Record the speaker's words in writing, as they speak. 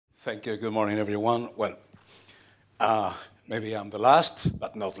Thank you. Good morning, everyone. Well, maybe I'm the last,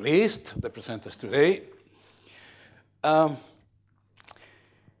 but not least, the presenters today. Let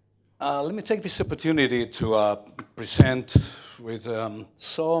me take this opportunity to present with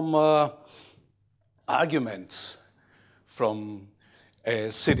some arguments from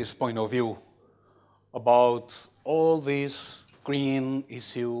a city's point of view about all these green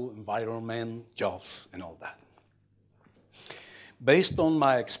issue, environment, jobs, and all that. Based on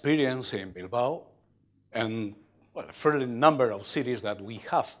my experience in Bilbao and a fair number of cities that we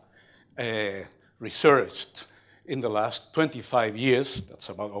have researched in the last 25 years, that's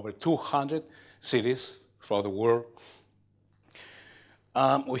about over 200 cities throughout the world,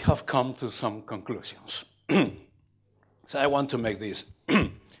 we have come to some conclusions. So I want to make this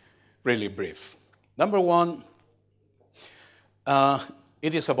really brief. Number one,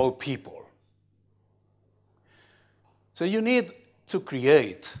 it is about people. So you need to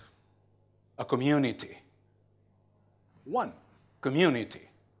create a community, one community,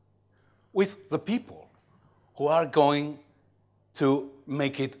 with the people who are going to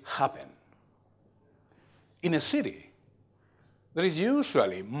make it happen. In a city, there is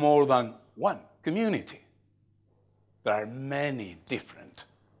usually more than one community. There are many different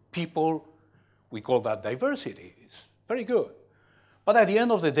people. We call that diversity. It's very good. But at the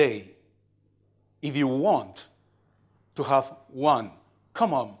end of the day, if you want to have one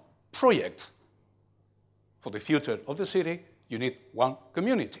common project for the future of the city, you need one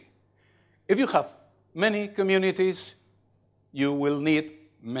community. If you have many communities, you will need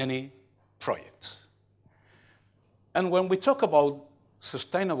many projects. And when we talk about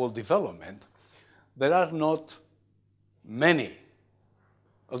sustainable development, there are not many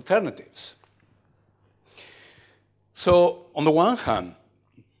alternatives. So on the one hand,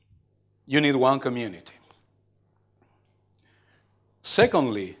 you need one community.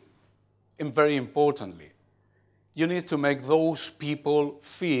 Secondly, and very importantly, you need to make those people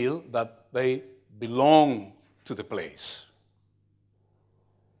feel that they belong to the place,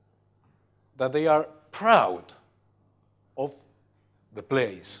 that they are proud of the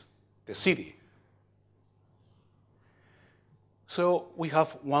place, the city. So we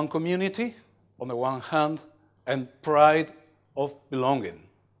have one community on the one hand and pride of belonging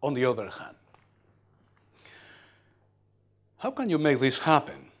on the other hand. How can you make this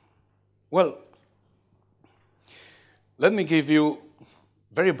happen? Well, let me give you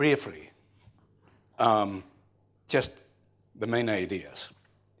very briefly just the main ideas.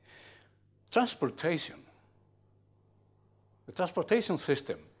 Transportation. The transportation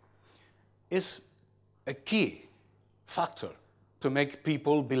system is a key factor to make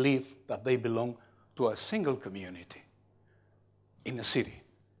people believe that they belong to a single community in a city.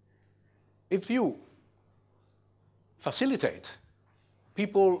 If you facilitate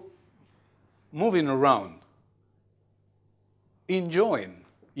people moving around, enjoying,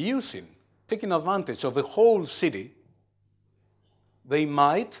 using, taking advantage of the whole city, they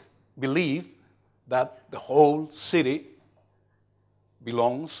might believe that the whole city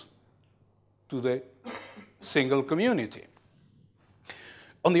belongs to the single community.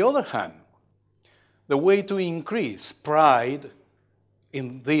 On the other hand, the way to increase pride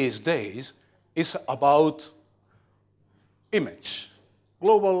in these days is about image,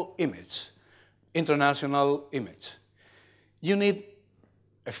 global image, international image. You need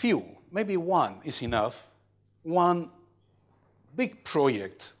a few, maybe one is enough, one big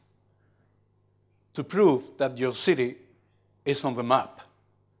project to prove that your city is on the map.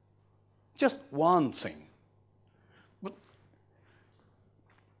 Just one thing. But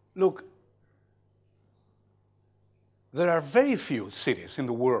look, there are very few cities in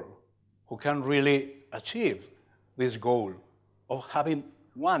the world who can really achieve this goal of having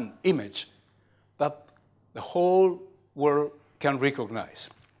one image that the whole world can recognize.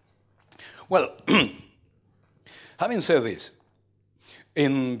 Well, having said this,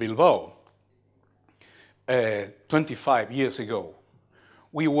 in Bilbao, 25 years ago,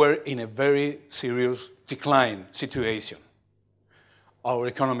 we were in a very serious decline situation. Our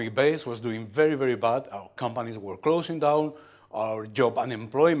economic base was doing very, very bad. Our companies were closing down. Our job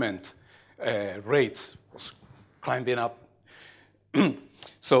unemployment rate was climbing up.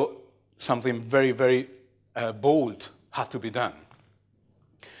 So something very, very bold had to be done.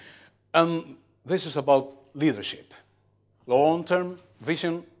 And this is about leadership, long-term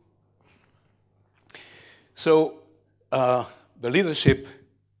vision. So the leadership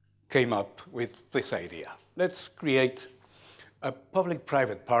came up with this idea. Let's create a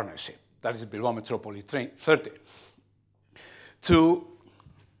public-private partnership, that is Bilbao Metropoli 30, to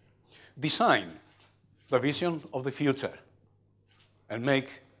design the vision of the future and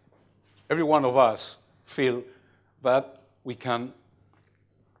make every one of us feel that we can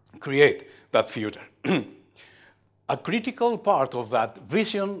create that future. A critical part of that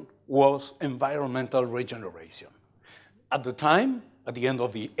vision was environmental regeneration. At the time, at the end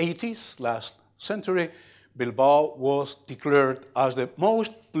of the 80s, last century, Bilbao was declared as the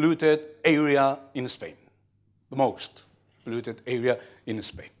most polluted area in Spain. The most polluted area in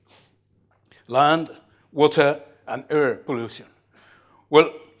Spain. Land, water, and air pollution.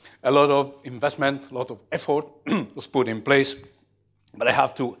 Well, a lot of investment, a lot of effort was put in place, but I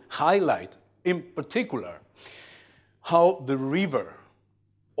have to highlight in particular how the river,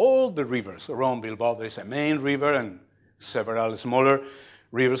 all the rivers around Bilbao, there is a main river and several smaller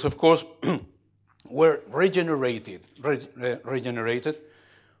rivers, of course, were regenerated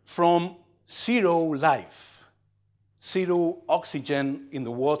from zero life, zero oxygen in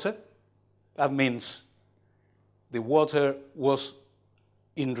the water. That means the water was,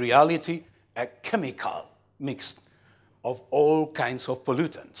 in reality, a chemical mix of all kinds of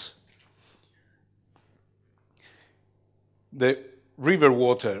pollutants. The river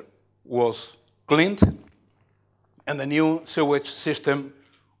water was cleaned, and the new sewage system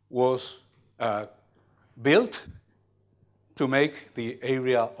was built to make the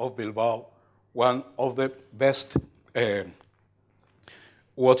area of Bilbao one of the best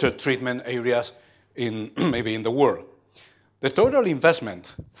water treatment areas maybe in the world. The total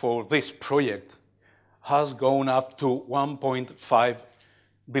investment for this project has gone up to 1.5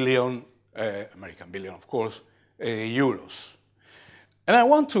 billion, American billion, of course, euros. And I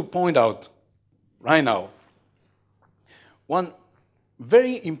want to point out right now one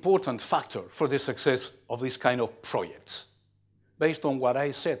very important factor for the success of this kind of projects, based on what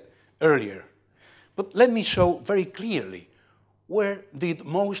I said earlier. But let me show very clearly where did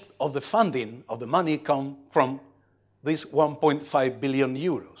most of the funding, of the money, come from this 1.5 billion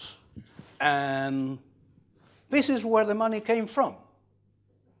euros. And this is where the money came from.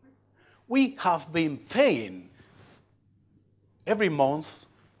 We have been paying every month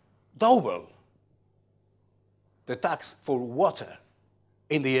double the tax for water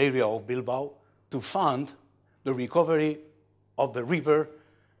in the area of Bilbao to fund the recovery of the river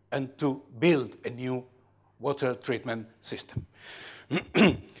and to build a new water treatment system.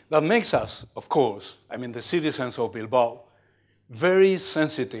 That makes us, of course, I mean the citizens of Bilbao, very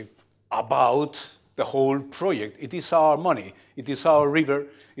sensitive about the whole project. It is our money, it is our river,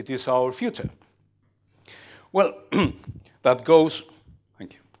 it is our future. Well, that goes,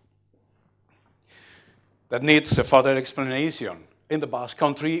 thank you. That needs a further explanation. In the Basque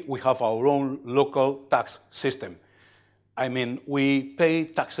Country, we have our own local tax system. I mean, we pay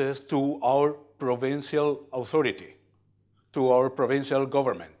taxes to our provincial authority, to our provincial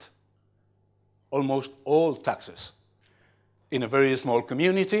government. Almost all taxes in a very small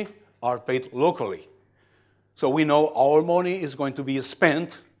community are paid locally. So we know our money is going to be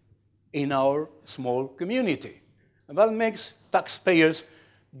spent in our small community. And that makes taxpayers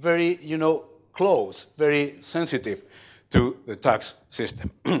very, close, very sensitive to the tax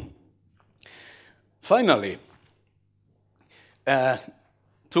system. Finally,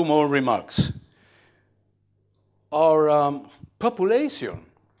 two more remarks. Our population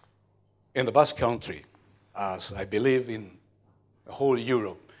in the Basque Country, as I believe in the whole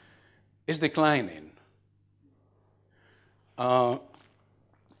Europe, is declining. Our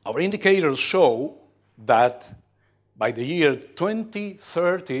indicators show that by the year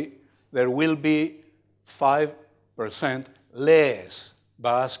 2030, there will be 5% less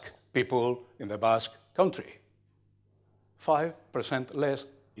Basque people in the Basque Country. 5% less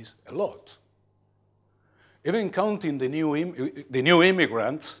is a lot. Even counting the new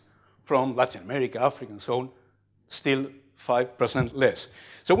immigrants from Latin America, Africa, and so on, still 5% less.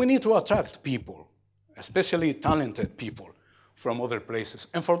 So we need to attract people, especially talented people from other places.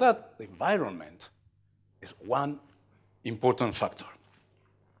 And for that, the environment is one important factor.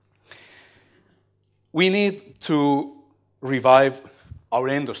 We need to revive our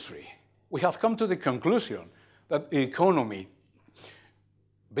industry. We have come to the conclusion that the economy,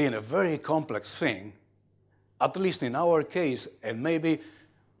 being a very complex thing, at least in our case, and maybe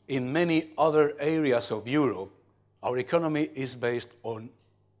in many other areas of Europe, our economy is based on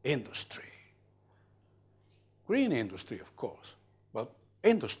industry. Green industry, of course, but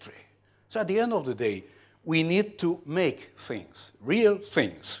industry. So at the end of the day, we need to make things, real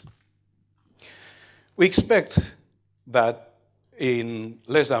things. We expect that in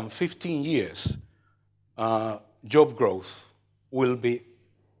less than 15 years, job growth will be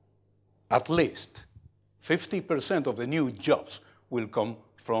at least 50% of the new jobs will come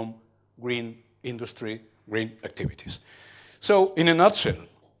from green industry, green activities. So in a nutshell,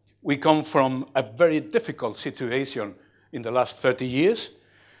 We come from a very difficult situation in the last 30 years.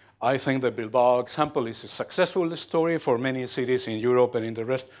 I think the Bilbao example is a successful story for many cities in Europe and in the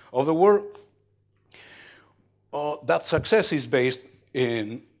rest of the world. That success is based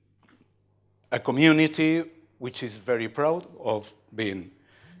in a community which is very proud of being,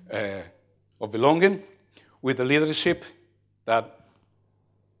 of belonging, with a leadership that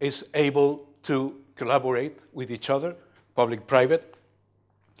is able to collaborate with each other, public-private.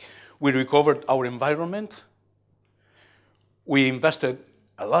 We recovered our environment. We invested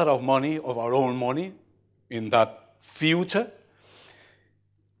a lot of money, of our own money, in that future.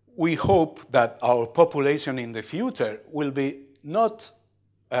 We hope that our population in the future will be not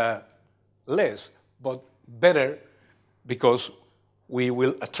less, but better, because we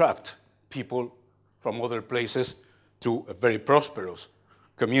will attract people from other places to a very prosperous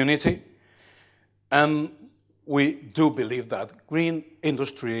community. And we do believe that green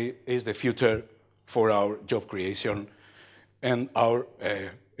industry is the future for our job creation and our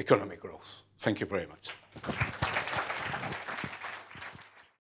economic growth. Thank you very much.